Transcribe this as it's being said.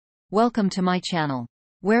Welcome to my channel,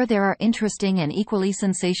 where there are interesting and equally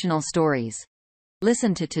sensational stories.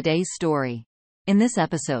 Listen to today's story. In this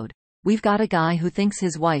episode, we've got a guy who thinks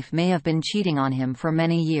his wife may have been cheating on him for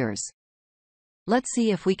many years. Let's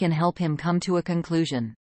see if we can help him come to a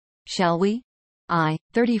conclusion. Shall we? I,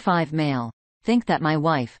 35 male, think that my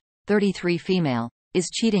wife, 33 female, is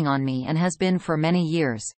cheating on me and has been for many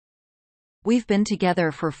years. We've been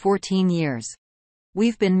together for 14 years.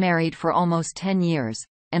 We've been married for almost 10 years,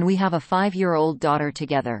 and we have a 5-year-old daughter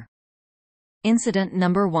together. Incident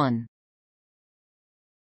number 1.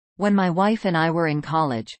 When my wife and I were in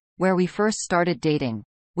college, where we first started dating,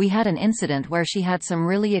 we had an incident where she had some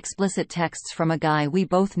really explicit texts from a guy we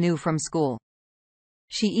both knew from school.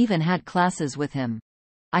 She even had classes with him.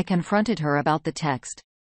 I confronted her about the text.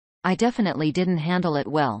 I definitely didn't handle it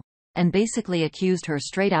well, and basically accused her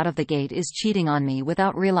straight out of the gate is cheating on me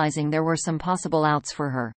without realizing there were some possible outs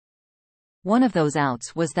for her. One of those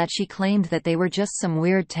outs was that she claimed that they were just some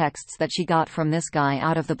weird texts that she got from this guy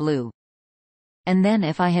out of the blue. And then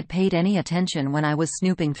if I had paid any attention when I was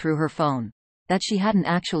snooping through her phone, that she hadn't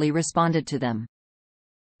actually responded to them.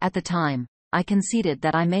 At the time, I conceded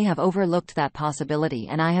that I may have overlooked that possibility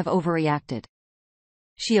and I have overreacted.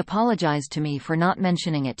 She apologized to me for not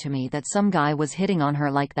mentioning it to me that some guy was hitting on her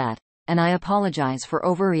like that, and I apologize for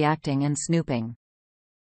overreacting and snooping.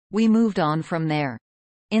 We moved on from there.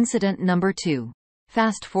 Incident number 2.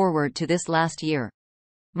 Fast forward to this last year.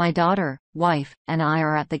 My daughter, wife, and I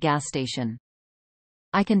are at the gas station.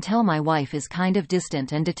 I can tell my wife is kind of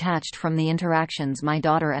distant and detached from the interactions my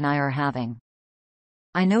daughter and I are having.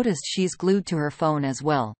 I noticed she's glued to her phone as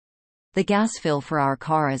well. The gas fill for our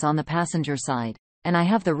car is on the passenger side, and I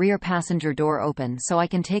have the rear passenger door open so I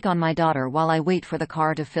can take on my daughter while I wait for the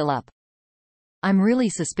car to fill up. I'm really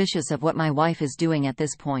suspicious of what my wife is doing at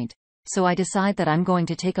this point, so I decide that I'm going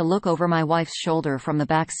to take a look over my wife's shoulder from the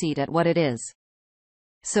back seat at what it is.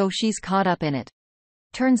 So she's caught up in it.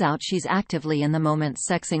 Turns out she's actively in the moment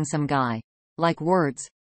sexing some guy. Like words,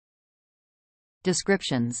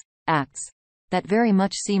 descriptions, acts, that very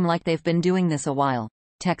much seem like they've been doing this a while,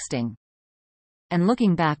 texting. And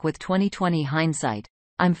looking back with 20/20 hindsight,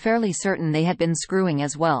 I'm fairly certain they had been screwing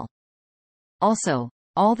as well. Also,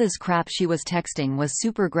 all this crap she was texting was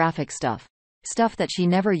super graphic stuff. Stuff that she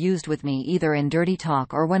never used with me either in dirty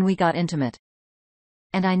talk or when we got intimate.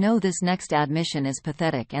 And I know this next admission is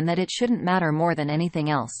pathetic and that it shouldn't matter more than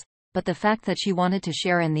anything else, but the fact that she wanted to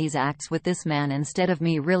share in these acts with this man instead of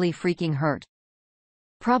me really freaking hurt.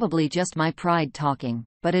 Probably just my pride talking,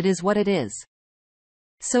 but it is what it is.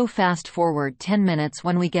 So fast forward 10 minutes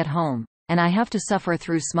when we get home, and I have to suffer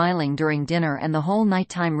through smiling during dinner and the whole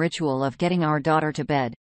nighttime ritual of getting our daughter to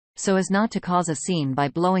bed, so as not to cause a scene by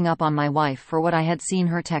blowing up on my wife for what I had seen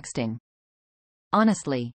her texting.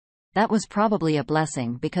 Honestly, that was probably a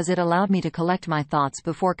blessing because it allowed me to collect my thoughts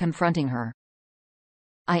before confronting her.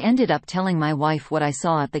 I ended up telling my wife what I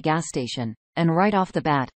saw at the gas station, and right off the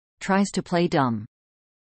bat, tries to play dumb.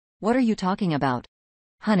 What are you talking about?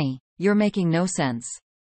 Honey, you're making no sense.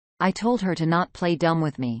 I told her to not play dumb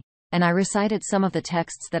with me, and I recited some of the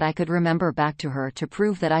texts that I could remember back to her to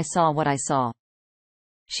prove that I saw what I saw.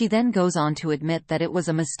 She then goes on to admit that it was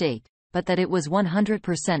a mistake, but that it was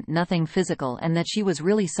 100% nothing physical and that she was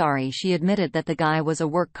really sorry. She admitted that the guy was a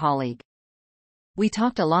work colleague. We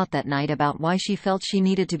talked a lot that night about why she felt she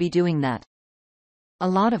needed to be doing that. A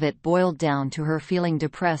lot of it boiled down to her feeling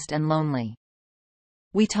depressed and lonely.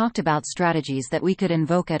 We talked about strategies that we could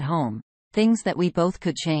invoke at home, things that we both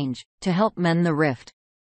could change, to help mend the rift.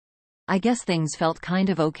 I guess things felt kind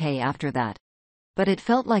of okay after that. But it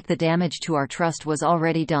felt like the damage to our trust was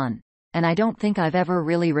already done, and I don't think I've ever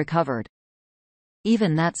really recovered.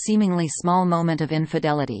 Even that seemingly small moment of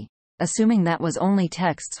infidelity, assuming that was only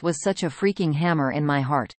texts, was such a freaking hammer in my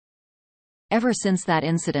heart. Ever since that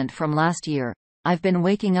incident from last year, I've been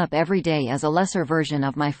waking up every day as a lesser version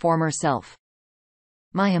of my former self.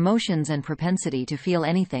 My emotions and propensity to feel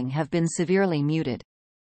anything have been severely muted.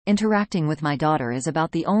 Interacting with my daughter is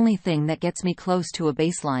about the only thing that gets me close to a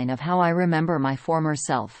baseline of how I remember my former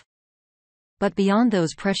self. But beyond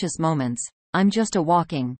those precious moments, I'm just a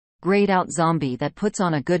walking, grayed-out zombie that puts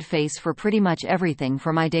on a good face for pretty much everything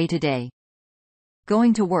for my day-to-day.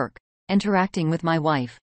 Going to work, interacting with my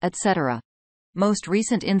wife, etc. Most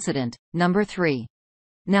recent incident, number 3.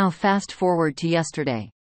 Now fast forward to yesterday.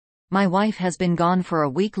 My wife has been gone for a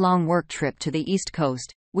week-long work trip to the East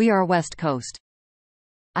Coast, we are West Coast.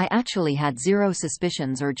 I actually had zero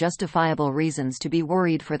suspicions or justifiable reasons to be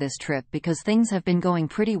worried for this trip because things have been going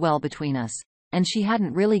pretty well between us, and she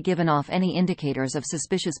hadn't really given off any indicators of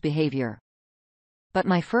suspicious behavior. But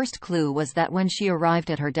my first clue was that when she arrived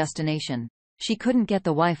at her destination, She couldn't get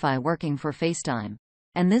the Wi-Fi working for FaceTime.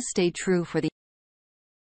 And this stayed true for the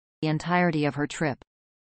entirety of her trip.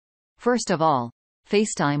 First of all,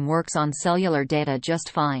 FaceTime works on cellular data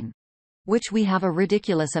just fine, which we have a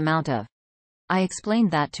ridiculous amount of. I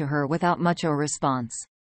explained that to her without much of a response.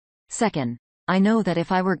 Second, I know that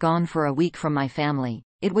if I were gone for a week from my family,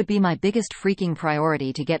 it would be my biggest freaking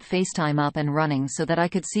priority to get FaceTime up and running so that I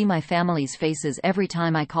could see my family's faces every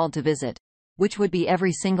time I called to visit, which would be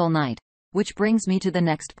every single night. Which brings me to the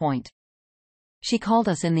next point. She called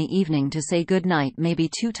us in the evening to say good night maybe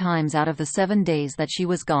 2 times out of the 7 days that she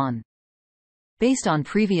was gone. Based on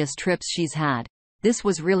previous trips she's had, this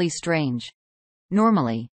was really strange.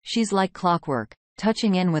 Normally, she's like clockwork,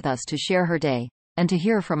 touching in with us to share her day, and to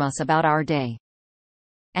hear from us about our day.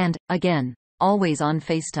 And, again, always on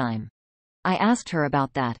FaceTime. I asked her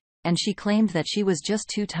about that, and she claimed that she was just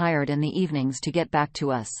too tired in the evenings to get back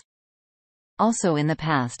to us. Also in the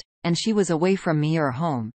past, and she was away from me or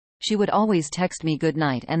home, she would always text me good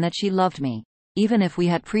night and that she loved me, even if we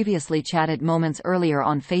had previously chatted moments earlier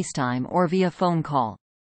on FaceTime or via phone call.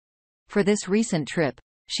 For this recent trip,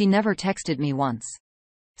 she never texted me once.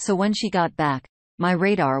 So when she got back, my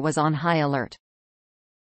radar was on high alert.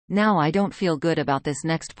 Now I don't feel good about this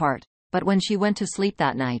next part, but when she went to sleep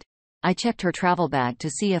that night, I checked her travel bag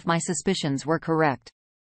to see if my suspicions were correct.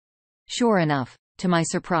 Sure enough, to my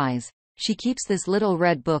surprise, she keeps this little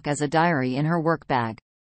red book as a diary in her work bag.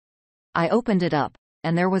 I opened it up,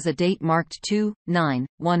 and there was a date marked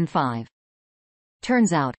 2/9/15.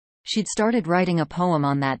 Turns out, she'd started writing a poem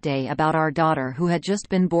on that day about our daughter who had just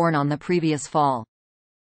been born on the previous fall.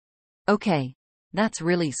 Okay. That's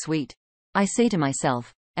really sweet, I say to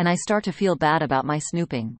myself, and I start to feel bad about my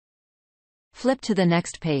snooping. Flip to the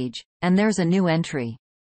next page, and there's a new entry.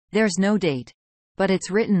 There's no date, but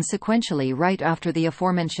it's written sequentially right after the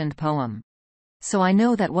aforementioned poem. So I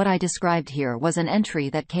know that what I described here was an entry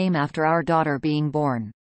that came after our daughter being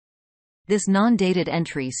born. This non-dated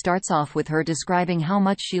entry starts off with her describing how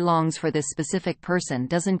much she longs for this specific person,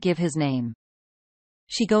 doesn't give his name.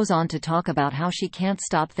 She goes on to talk about how she can't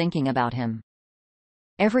stop thinking about him.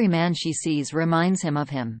 Every man she sees reminds him of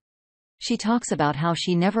him. She talks about how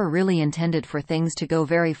she never really intended for things to go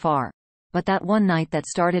very far, but that one night that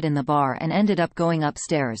started in the bar and ended up going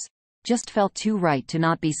upstairs, just felt too right to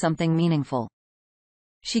not be something meaningful.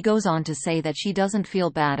 She goes on to say that she doesn't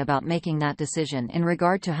feel bad about making that decision in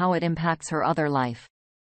regard to how it impacts her other life.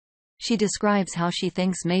 She describes how she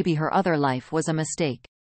thinks maybe her other life was a mistake.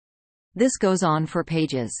 This goes on for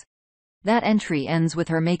pages. That entry ends with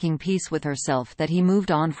her making peace with herself that he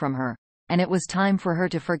moved on from her, and it was time for her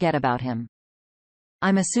to forget about him.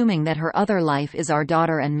 I'm assuming that her other life is our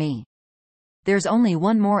daughter and me. There's only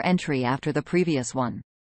one more entry after the previous one.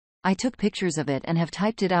 I took pictures of it and have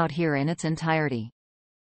typed it out here in its entirety.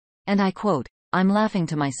 And I quote, "I'm laughing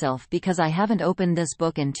to myself because I haven't opened this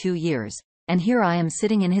book in 2 years, and here I am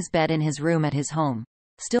sitting in his bed in his room at his home,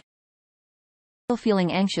 still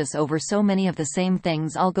feeling anxious over so many of the same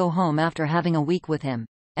things. I'll go home after having a week with him,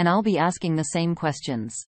 and I'll be asking the same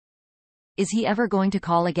questions. Is he ever going to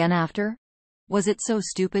call again after? Was it so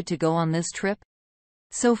stupid to go on this trip?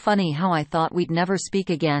 So funny how I thought we'd never speak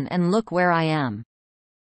again and look where I am.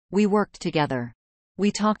 We worked together.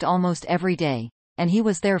 We talked almost every day, and he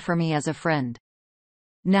was there for me as a friend.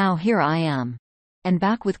 Now here I am. And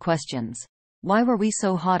back with questions. Why were we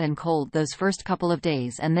so hot and cold those first couple of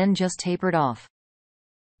days and then just tapered off?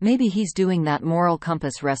 Maybe he's doing that moral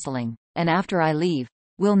compass wrestling, and after I leave,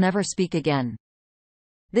 we'll never speak again.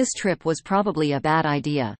 This trip was probably a bad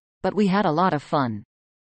idea, but we had a lot of fun.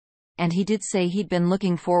 And he did say he'd been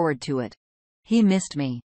looking forward to it. He missed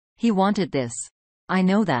me. He wanted this. I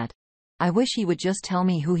know that. I wish he would just tell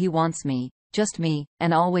me who he wants me, just me,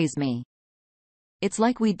 and always me. It's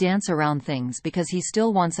like we dance around things because he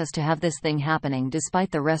still wants us to have this thing happening despite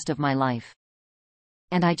the rest of my life.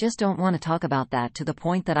 And I just don't want to talk about that to the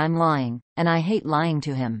point that I'm lying, and I hate lying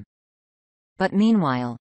to him. But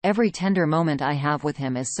meanwhile, every tender moment I have with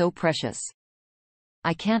him is so precious.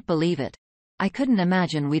 I can't believe it. I couldn't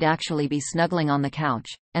imagine we'd actually be snuggling on the couch,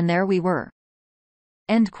 and there we were."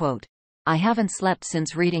 End quote. I haven't slept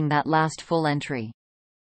since reading that last full entry.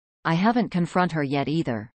 I haven't confronted her yet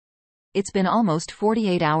either. It's been almost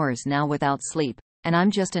 48 hours now without sleep, and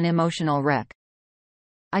I'm just an emotional wreck.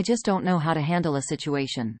 I just don't know how to handle a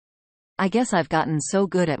situation. I guess I've gotten so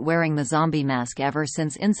good at wearing the zombie mask ever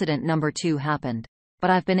since incident number 2 happened,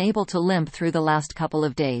 but I've been able to limp through the last couple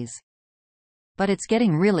of days. But it's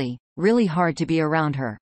getting really, really hard to be around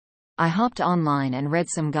her. I hopped online and read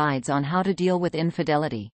some guides on how to deal with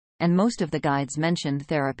infidelity, and most of the guides mentioned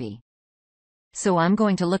therapy. So I'm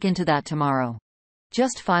going to look into that tomorrow.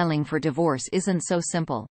 Just filing for divorce isn't so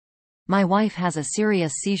simple. My wife has a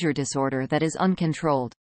serious seizure disorder that is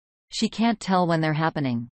uncontrolled. She can't tell when they're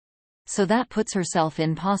happening. So that puts herself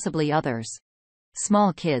in possibly others.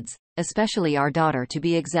 Small kids, especially our daughter to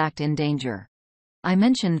be exact, in danger. I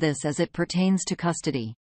mentioned this as it pertains to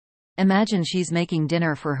custody. Imagine she's making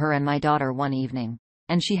dinner for her and my daughter one evening,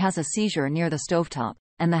 and she has a seizure near the stovetop,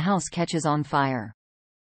 and the house catches on fire.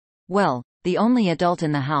 Well, the only adult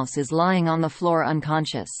in the house is lying on the floor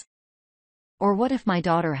unconscious. Or what if my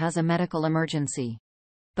daughter has a medical emergency?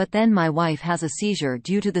 But then my wife has a seizure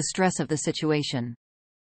due to the stress of the situation.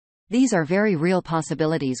 These are very real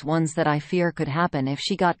possibilities, ones that I fear could happen if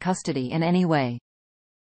she got custody in any way.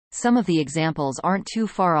 Some of the examples aren't too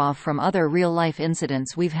far off from other real-life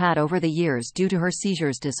incidents we've had over the years due to her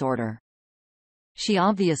seizures disorder. She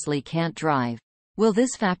obviously can't drive. Will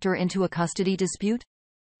this factor into a custody dispute?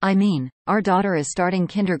 I mean, our daughter is starting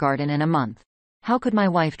kindergarten in a month. How could my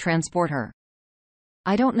wife transport her?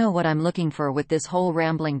 I don't know what I'm looking for with this whole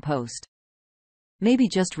rambling post. Maybe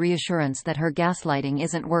just reassurance that her gaslighting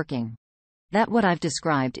isn't working. That what I've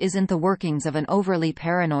described isn't the workings of an overly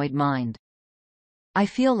paranoid mind. I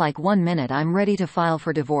feel like one minute I'm ready to file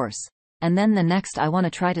for divorce, and then the next I want to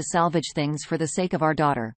try to salvage things for the sake of our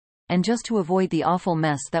daughter, and just to avoid the awful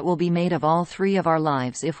mess that will be made of all three of our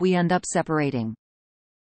lives if we end up separating.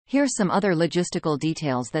 Here's some other logistical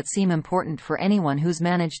details that seem important for anyone who's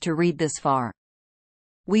managed to read this far.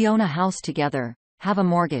 We own a house together, have a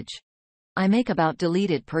mortgage. I make about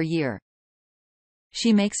deleted per year.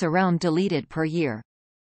 She makes around deleted per year.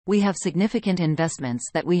 We have significant investments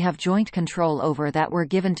that we have joint control over that were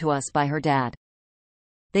given to us by her dad.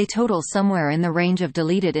 They total somewhere in the range of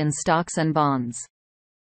deleted in stocks and bonds.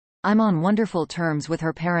 I'm on wonderful terms with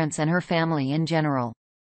her parents and her family in general.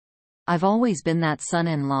 I've always been that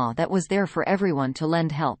son-in-law that was there for everyone to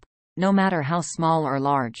lend help, no matter how small or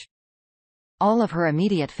large. All of her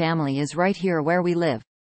immediate family is right here where we live.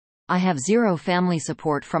 I have zero family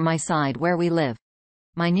support from my side where we live.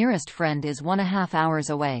 My nearest friend is 1.5 hours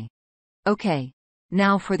away. Okay.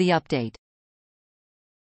 Now for the update.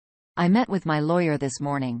 I met with my lawyer this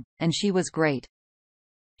morning, and she was great.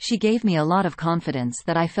 She gave me a lot of confidence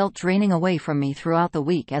that I felt draining away from me throughout the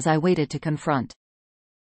week as I waited to confront.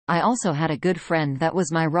 I also had a good friend that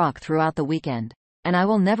was my rock throughout the weekend, and I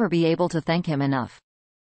will never be able to thank him enough.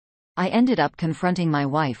 I ended up confronting my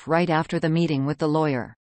wife right after the meeting with the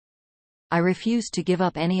lawyer. I refused to give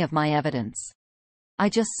up any of my evidence. I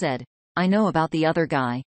just said, I know about the other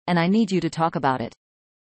guy, and I need you to talk about it.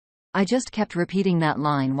 I just kept repeating that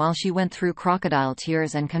line while she went through crocodile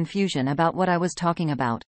tears and confusion about what I was talking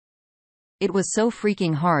about. It was so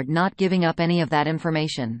freaking hard not giving up any of that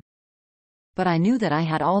information. But I knew that I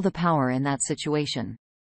had all the power in that situation.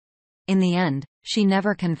 In the end, she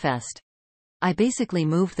never confessed. I basically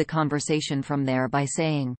moved the conversation from there by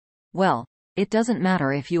saying, well, it doesn't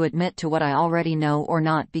matter if you admit to what I already know or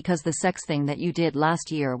not, because the sex thing that you did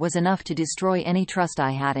last year was enough to destroy any trust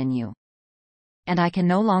I had in you. And I can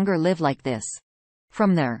no longer live like this.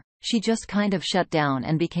 From there, she just kind of shut down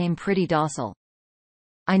and became pretty docile.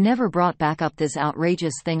 I never brought back up this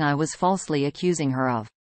outrageous thing I was falsely accusing her of.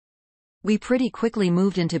 We pretty quickly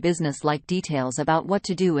moved into business-like details about what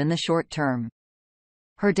to do in the short term.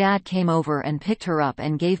 Her dad came over and picked her up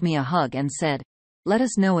and gave me a hug and said, let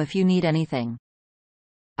us know if you need anything.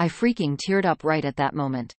 I freaking teared up right at that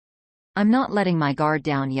moment. I'm not letting my guard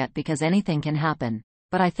down yet because anything can happen,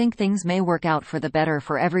 but I think things may work out for the better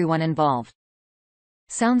for everyone involved.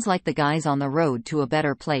 Sounds like the guy's on the road to a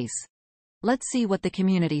better place. Let's see what the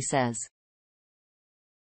community says.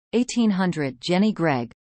 1800 Jenny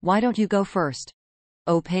Gregg, why don't you go first?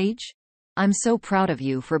 Oh Paige? I'm so proud of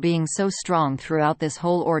you for being so strong throughout this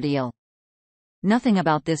whole ordeal. Nothing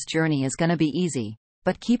about this journey is gonna be easy,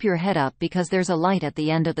 but keep your head up because there's a light at the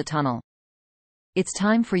end of the tunnel. It's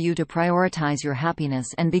time for you to prioritize your happiness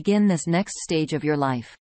and begin this next stage of your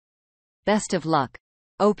life. Best of luck.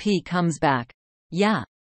 OP comes back. Yeah,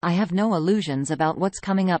 I have no illusions about what's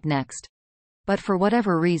coming up next. But for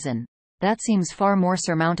whatever reason, that seems far more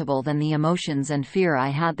surmountable than the emotions and fear I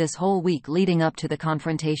had this whole week leading up to the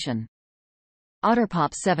confrontation.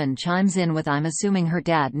 Otterpop7 chimes in with, I'm assuming her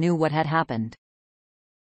dad knew what had happened.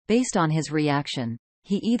 Based on his reaction,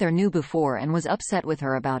 he either knew before and was upset with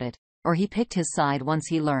her about it, or he picked his side once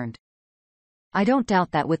he learned. I don't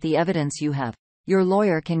doubt that with the evidence you have, your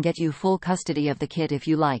lawyer can get you full custody of the kid if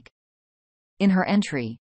you like. In her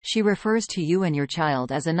entry, she refers to you and your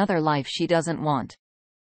child as another life she doesn't want.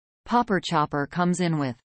 Popper Chopper comes in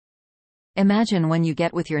with, imagine when you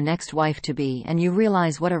get with your next wife-to-be and you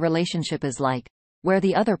realize what a relationship is like, where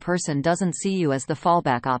the other person doesn't see you as the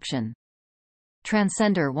fallback option.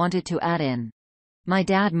 Transcender wanted to add in. My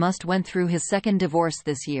dad must went through his second divorce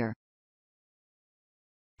this year.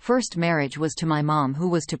 First marriage was to my mom, who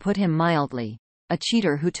was, to put him mildly, a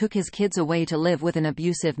cheater who took his kids away to live with an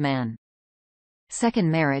abusive man.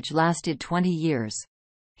 Second marriage lasted 20 years.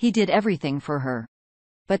 He did everything for her.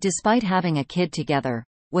 But despite having a kid together,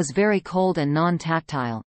 was very cold and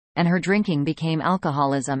non-tactile, and her drinking became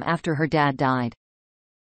alcoholism after her dad died.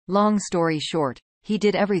 Long story short, he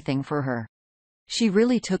did everything for her. She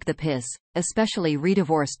really took the piss, especially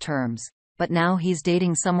re-divorced terms, but now he's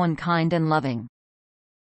dating someone kind and loving.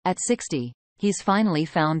 At 60, he's finally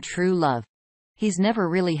found true love. He's never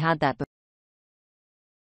really had that before.